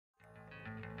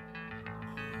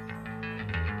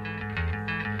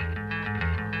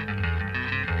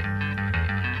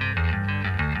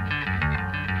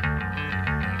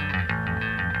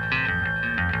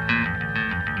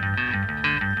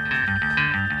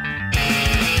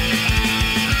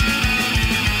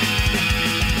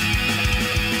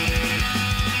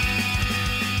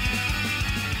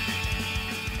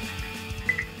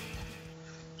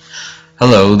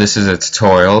Hello, this is a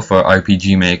tutorial for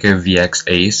RPGMaker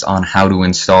VXAce on how to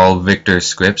install Victor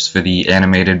scripts for the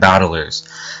animated battlers.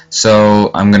 So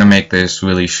I'm gonna make this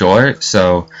really short.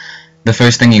 So the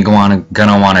first thing you're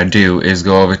gonna want to do is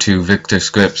go over to Victor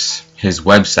Scripts, his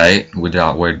website with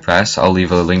 .wordpress. I'll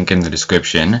leave a link in the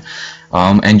description.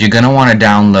 And you're gonna want to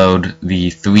download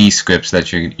the 3 scripts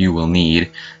that you will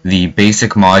need: the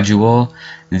basic module,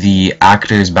 the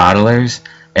actors battlers,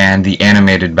 and the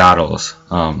animated battles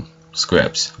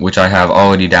scripts, which I have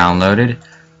already downloaded.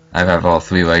 I have all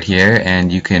 3 right here,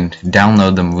 and you can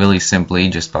download them really simply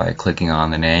just by clicking on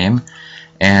the name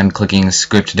and clicking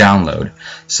script download.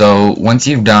 So once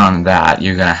you've done that,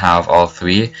 you're gonna have all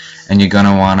 3, and you're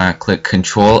gonna wanna click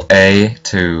Control A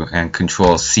and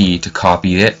Control C to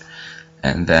copy it,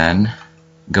 and then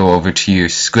go over to your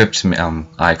scripts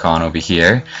icon over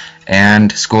here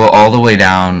and scroll all the way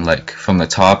down, like from the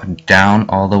top down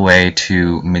all the way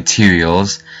to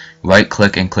materials. Right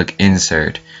click and click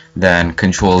insert, then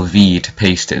Control V to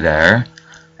paste it there,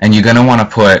 and you're gonna want to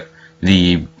put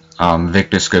the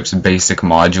Victor Scripts basic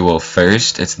module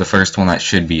first. It's the first one that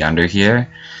should be under here.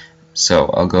 So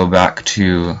I'll go back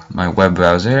to my web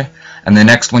browser, and the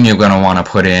next one you're gonna want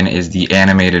to put in is the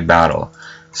animated battle.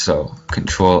 So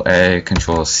Control A,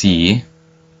 Control C,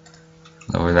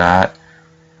 lower that,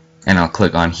 and I'll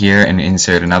click on here and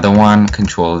insert another one,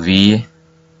 Control V,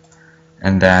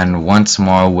 and then once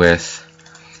more with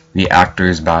the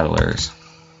actors battlers.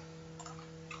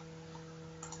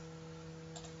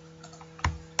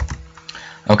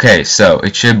 Okay, so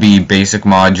it should be basic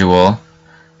module,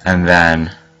 and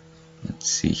then let's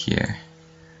see here,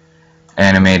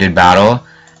 animated battle,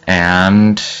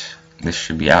 and this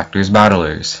should be actors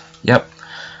battlers. Yep.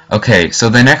 Okay, so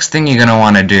the next thing you're going to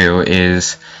want to do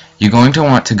is you're going to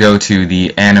want to go to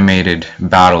the animated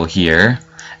battle here,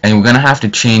 and we're going to have to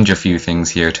change a few things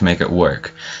here to make it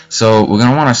work. So we're going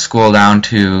to want to scroll down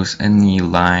to in the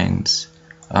lines.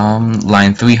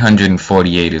 Line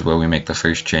 348 is where we make the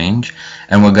first change,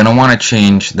 and we're going to want to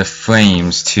change the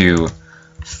frames to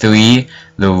 3,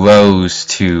 the rows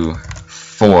to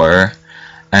 4,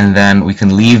 and then we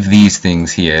can leave these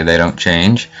things here, they don't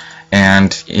change,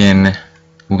 and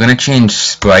we're going to change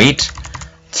sprite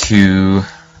to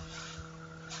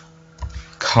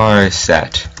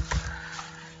charset.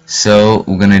 So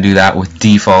we're going to do that with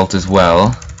default as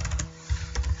well.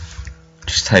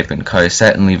 Just type in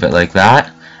charset and leave it like that,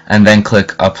 and then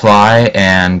click apply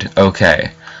and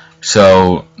OK.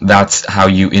 So that's how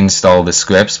you install the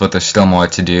scripts, but there's still more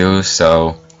to do,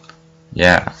 so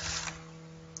yeah.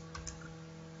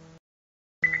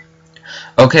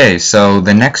 Okay, so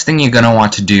the next thing you're going to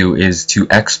want to do is to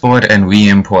export and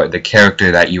re-import the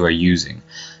character that you are using.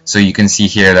 So you can see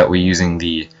here that we're using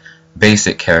the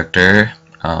basic character,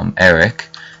 Eric,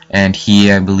 and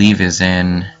he, I believe, is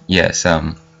in, yes,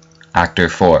 actor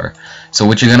 4. So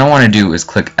what you're going to want to do is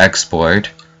click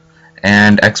export,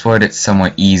 and export it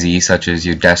somewhat easy, such as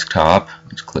your desktop.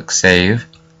 Just click save.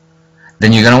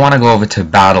 Then you're going to want to go over to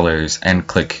battlers and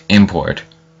click import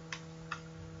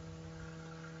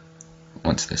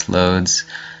once this loads,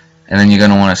 and then you're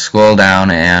going to want to scroll down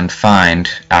and find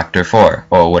actor 4,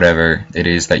 or whatever it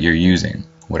is that you're using,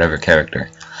 whatever character.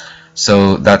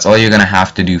 So that's all you're going to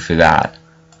have to do for that.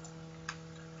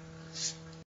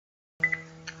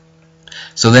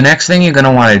 So the next thing you're going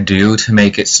to want to do to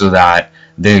make it so that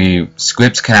the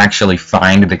scripts can actually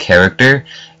find the character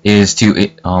is to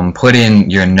put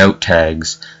in your note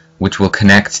tags, which will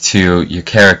connect to your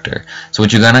character. So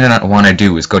what you're going to want to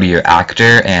do is go to your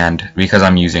actor, and because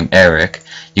I'm using Eric,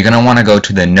 you're going to want to go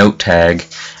to the note tag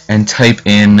and type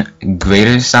in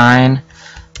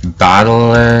 >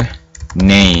 battler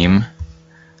name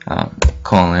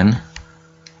colon,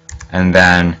 and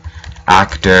then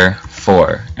actor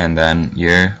 4, and then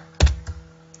your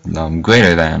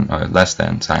greater than or less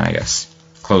than sign, I guess,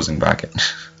 closing bracket.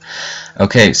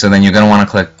 Okay, so then you're going to want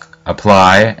to click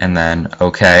apply and then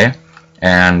OK,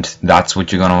 and that's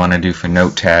what you're going to want to do for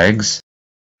note tags.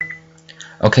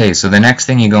 Okay, so the next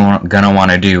thing you're going to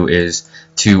want to do is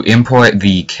to import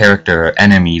the character or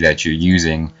enemy that you're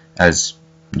using as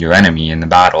your enemy in the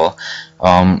battle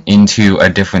into a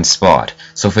different spot.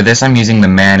 So for this I'm using the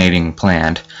man-eating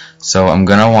plant, so I'm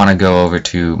going to want to go over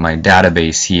to my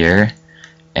database here,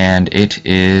 and it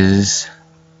is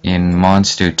in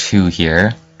monster 2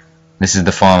 here. This is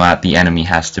the format the enemy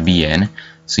has to be in,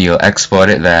 so you'll export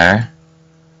it there.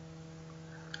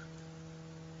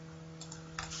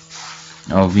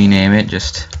 I'll rename it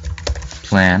just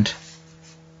plant,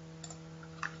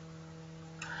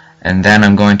 and then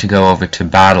I'm going to go over to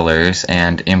battlers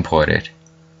and import it.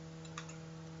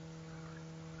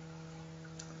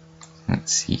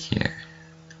 Let's see here.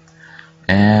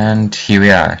 and here we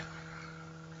are.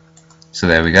 So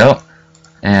there we go,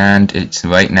 and it's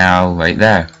right now right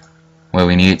there where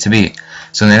we need it to be.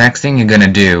 So the next thing you're gonna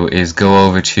do is go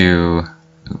over to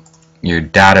your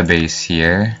database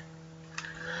here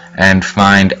and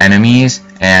find enemies,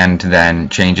 and then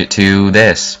change it to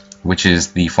this, which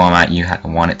is the format you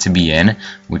want it to be in,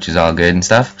 which is all good and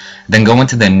stuff. Then go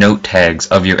into the note tags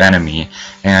of your enemy,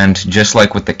 and just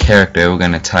like with the character, we're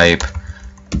going to type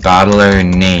battler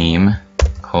name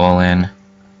colon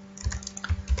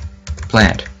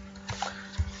plant,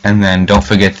 and then don't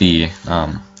forget the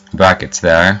brackets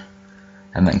there,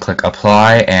 and then click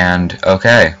apply and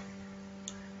OK.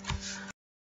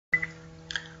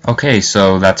 Okay,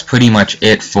 so that's pretty much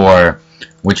it for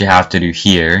what you have to do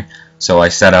here. So I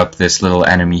set up this little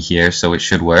enemy here, so it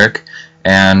should work.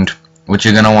 And what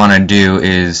you're going to want to do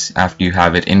is, after you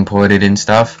have it imported and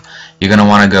stuff, you're going to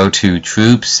want to go to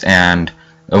troops, and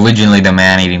originally the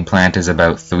man-eating plant is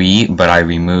about 3, but I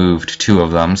removed 2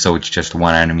 of them, so it's just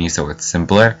 1 enemy, so it's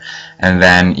simpler. And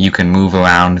then you can move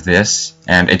around this,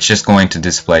 and it's just going to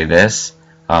display this,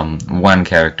 1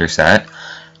 character set.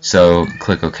 So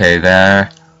click OK there,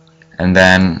 and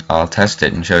then I'll test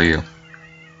it and show you.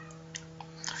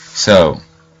 So,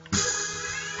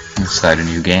 let's start a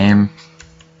new game.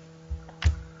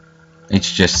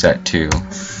 It's just set to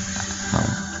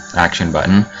action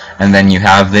button, and then you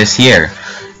have this here.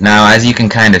 Now, as you can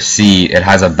kind of see, it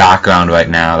has a background right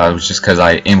now. That was just because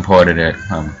I imported it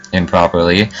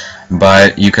improperly,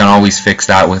 but you can always fix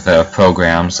that with a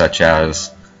program such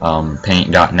as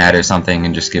paint.net or something,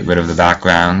 and just get rid of the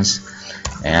backgrounds,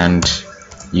 and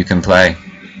you can play.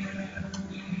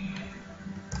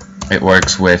 It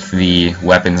works with the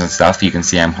weapons and stuff. You can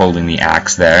see I'm holding the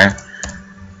axe there.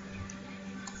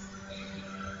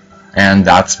 And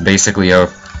that's basically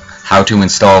how to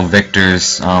install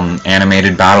Victor's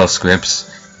animated battle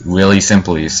scripts really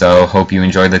simply. So hope you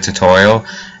enjoyed the tutorial,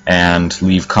 and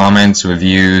leave comments,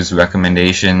 reviews,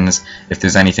 recommendations if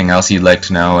there's anything else you'd like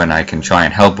to know, and I can try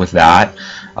and help with that.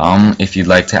 If you'd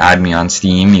like to add me on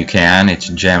Steam, you can. It's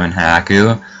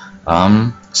JamminHaku.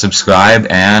 Subscribe,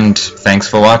 and thanks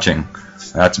for watching.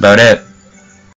 That's about it.